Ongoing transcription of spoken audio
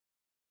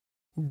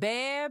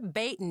Bear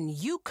baiting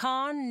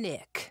Yukon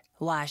Nick.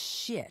 Why,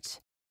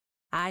 shit.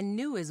 I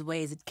knew his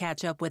ways would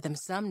catch up with him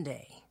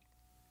someday.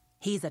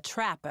 He's a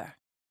trapper,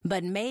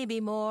 but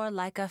maybe more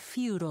like a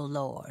feudal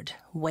lord,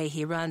 way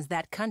he runs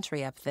that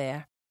country up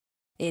there.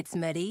 It's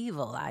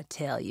medieval, I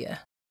tell you.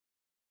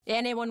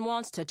 Anyone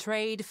wants to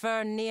trade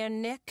fur near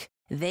Nick,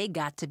 they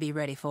got to be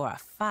ready for a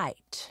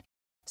fight.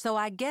 So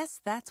I guess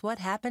that's what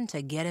happened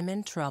to get him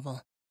in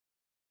trouble.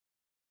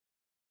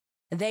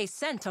 They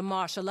sent a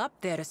marshal up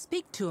there to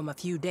speak to him a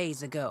few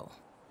days ago.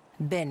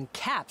 Been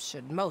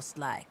captured, most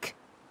like.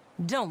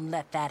 Don't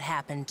let that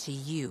happen to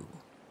you.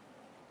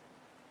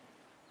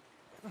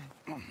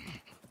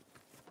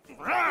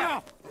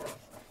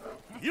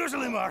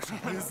 Usually, Marshal,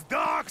 use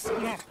dogs who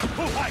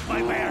like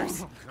my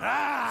wares.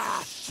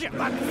 Shit,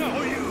 but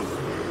no you.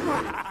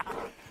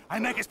 I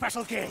make a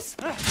special case.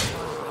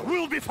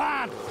 We'll be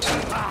fun.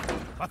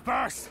 But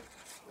first,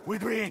 we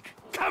drink.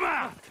 Come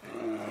on.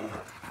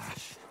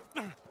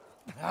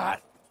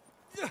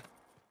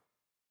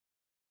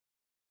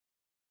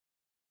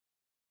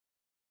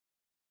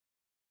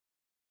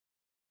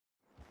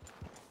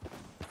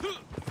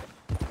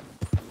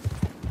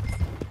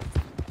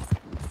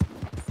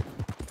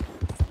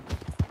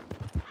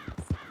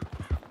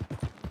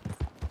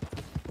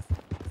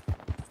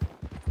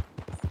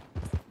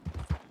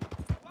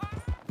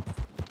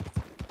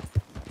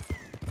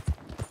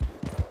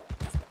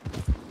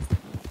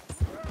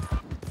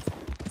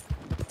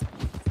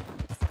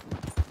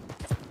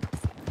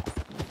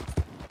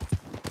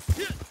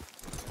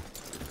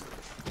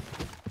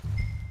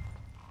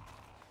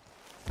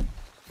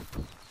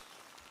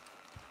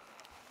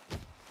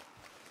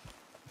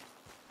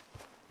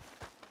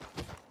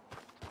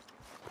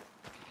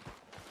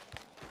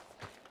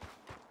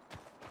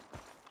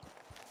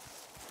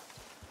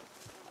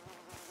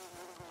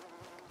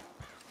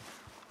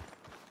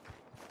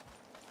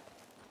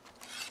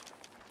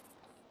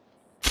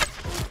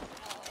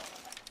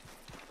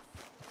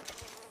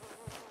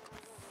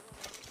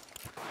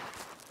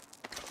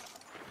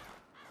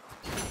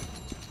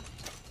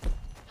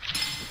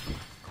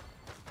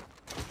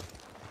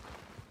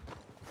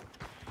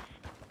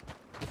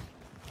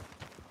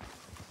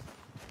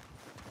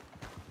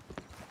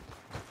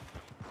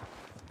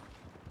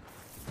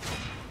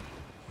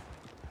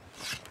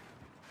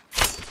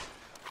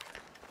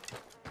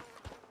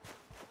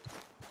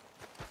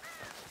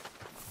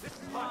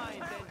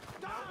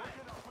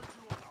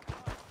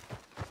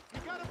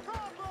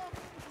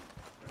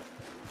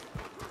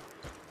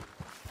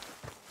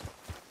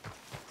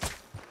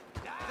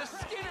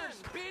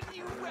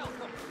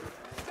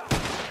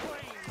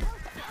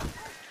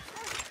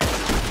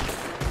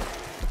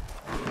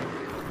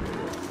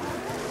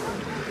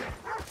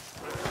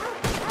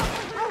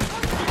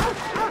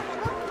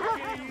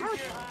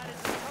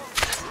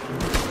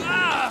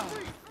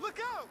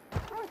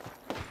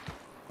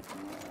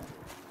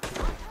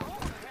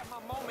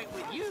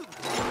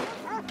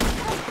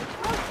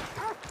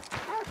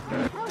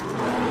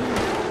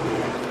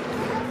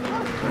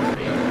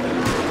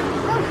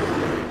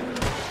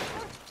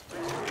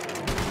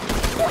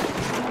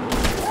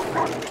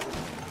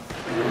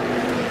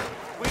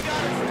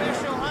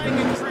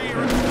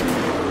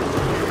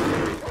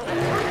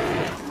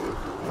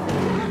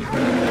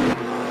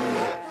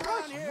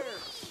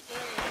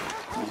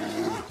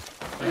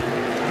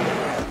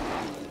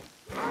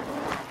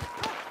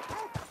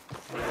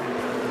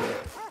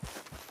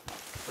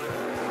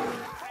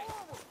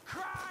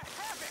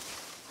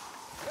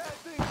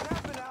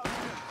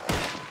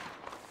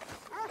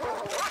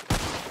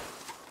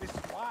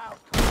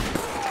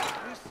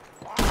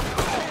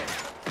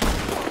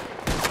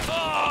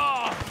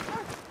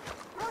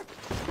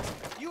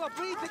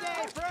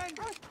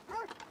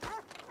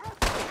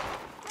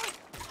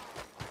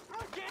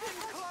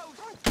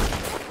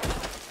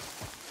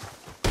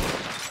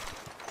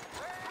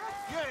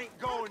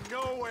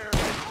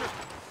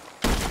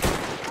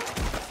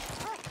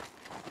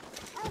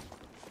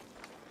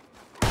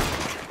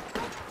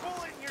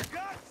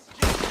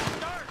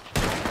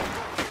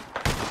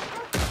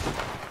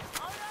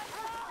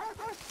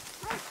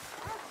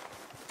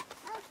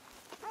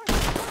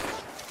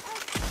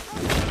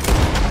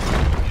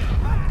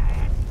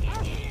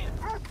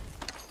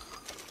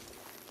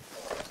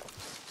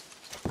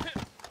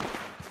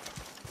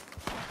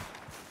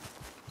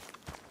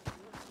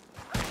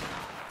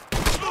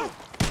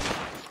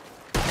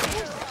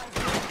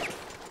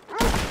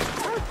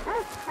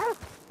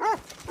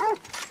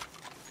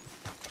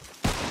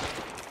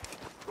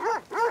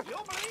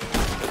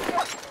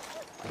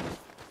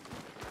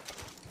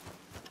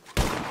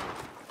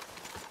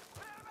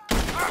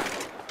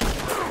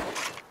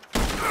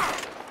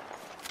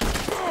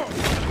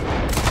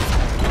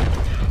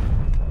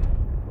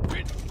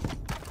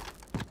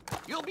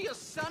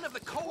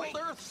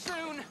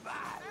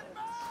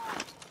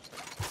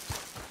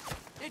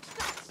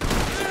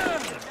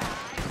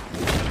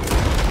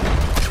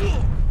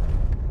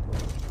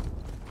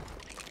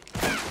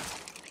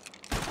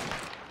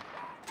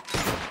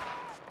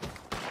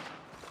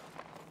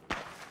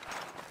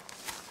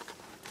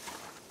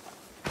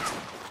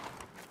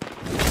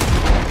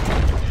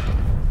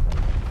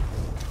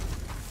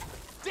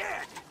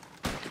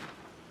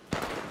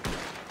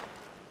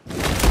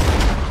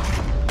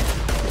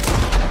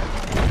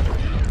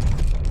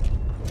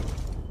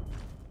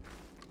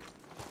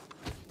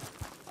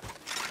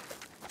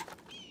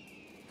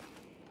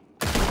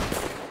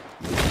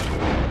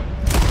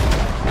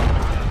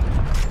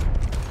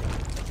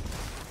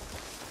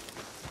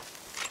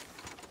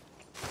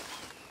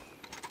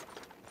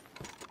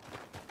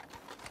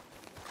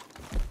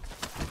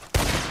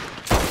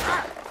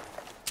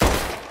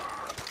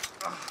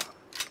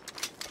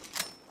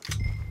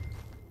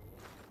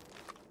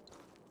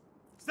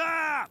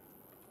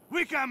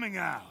 coming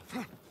out.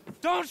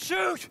 Don't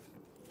shoot!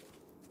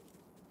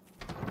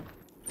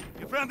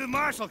 Your friend the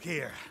Marshal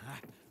here.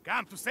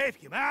 Come to save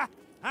him, huh?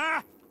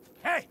 Huh?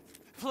 Hey!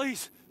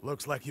 Please.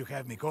 Looks like you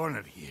have me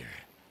cornered here.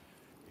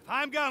 If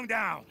I'm going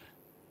down,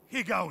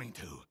 he going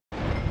to.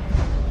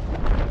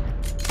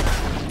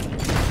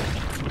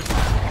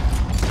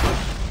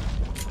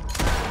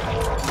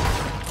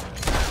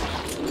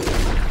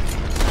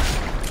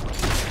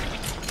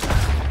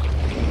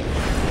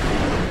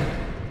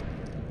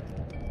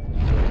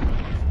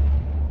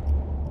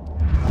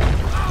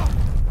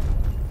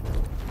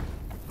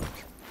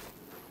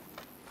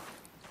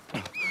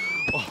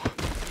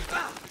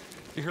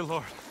 Dear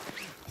Lord,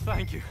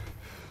 thank you.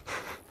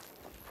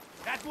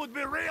 That would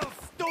be real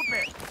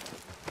stupid!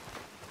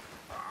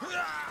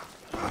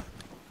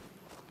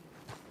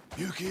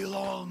 You kill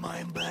all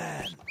my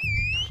men,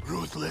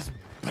 ruthless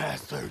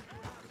bastard.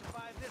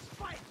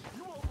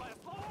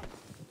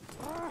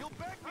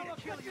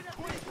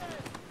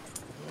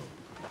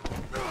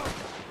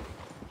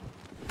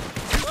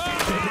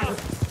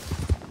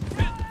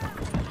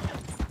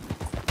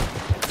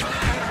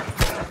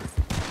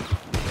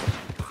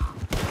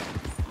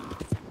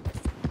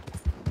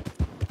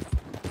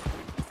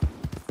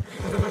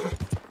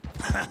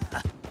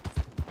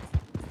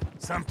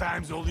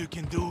 Sometimes all you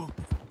can do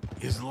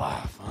is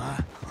laugh, huh?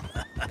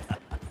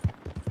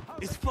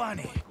 It's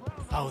funny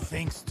how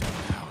things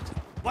turn out.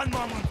 One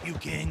moment you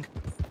king,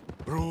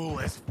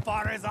 rule as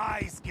far as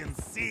eyes can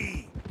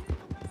see.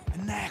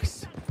 And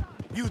next,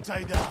 you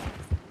tied up,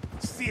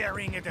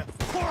 staring at a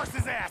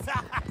horse's ass.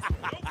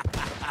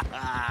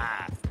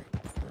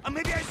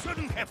 Maybe I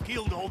shouldn't have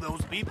killed all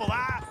those people,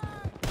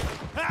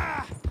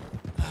 huh?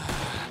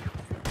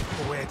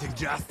 Poetic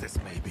justice,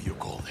 maybe you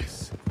call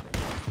this.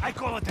 I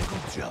call it a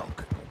good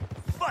joke.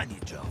 Funny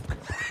joke.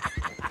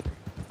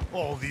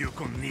 All the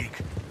Yukon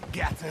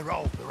gets a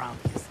rope around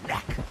his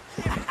neck.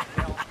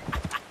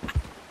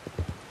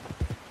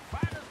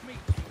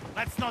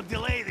 Let's not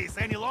delay this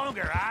any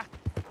longer, huh?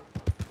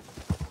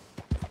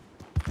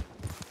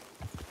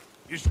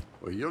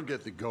 Well, you'll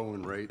get the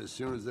going rate as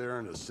soon as they're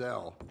in a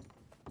cell.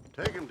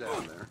 Take them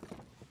down there.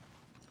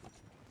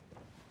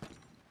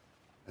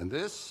 And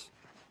this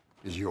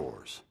is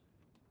yours.